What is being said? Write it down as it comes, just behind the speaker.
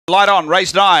Light on,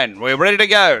 race 9. We're ready to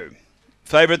go.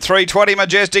 Favourite 320,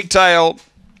 Majestic Tail.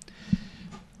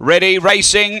 Ready,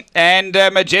 racing, and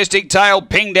Majestic Tail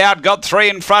pinged out, got 3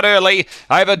 in front early,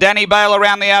 over Danny Bale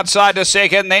around the outside to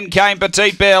second, then came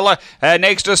Petite Belle,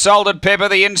 next to Salted Pepper,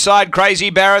 the inside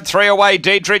Crazy Barrett, 3 away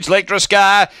Dietrich, Lectra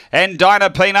Scar, and Dinah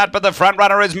Peanut, but the front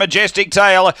runner is Majestic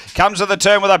Tail, comes to the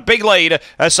turn with a big lead,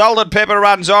 Salted Pepper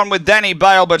runs on with Danny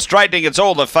Bale, but straightening, it's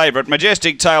all the favourite,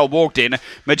 Majestic Tail walked in,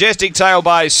 Majestic Tail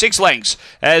by 6 lengths,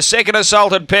 second is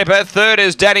Salted Pepper, third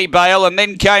is Danny Bale, and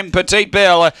then came Petite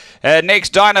Belle, next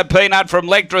Dinah Peanut from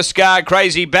Lectra Scar,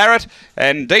 Crazy Barrett,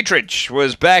 and Dietrich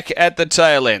was back at the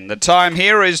tail end. The time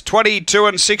here is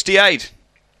 22:68.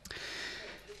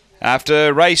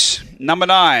 After race number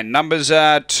 9, numbers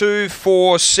are 2,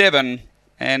 4, 7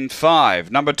 and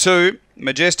 5. Number 2,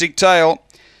 Majestic Tail,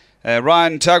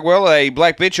 Ryan Tugwell, a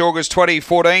black bitch, August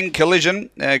 2014, Collision,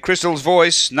 Crystal's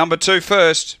Voice, number 2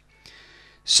 first.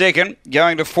 Second,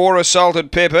 going to 4,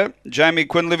 Assaulted Pepper, Jamie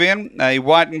Quinlivian, a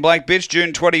white and black bitch,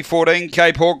 June 2014,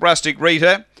 Cape Hawk Rustic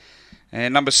Rita.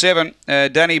 And number 7,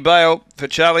 Danny Bale for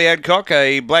Charlie Adcock,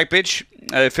 a black bitch,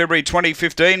 February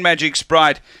 2015, Magic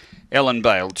Sprite, Ellen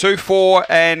Bale. 2, 4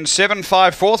 and 7,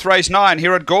 5, 4th, race 9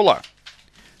 here at Gawler.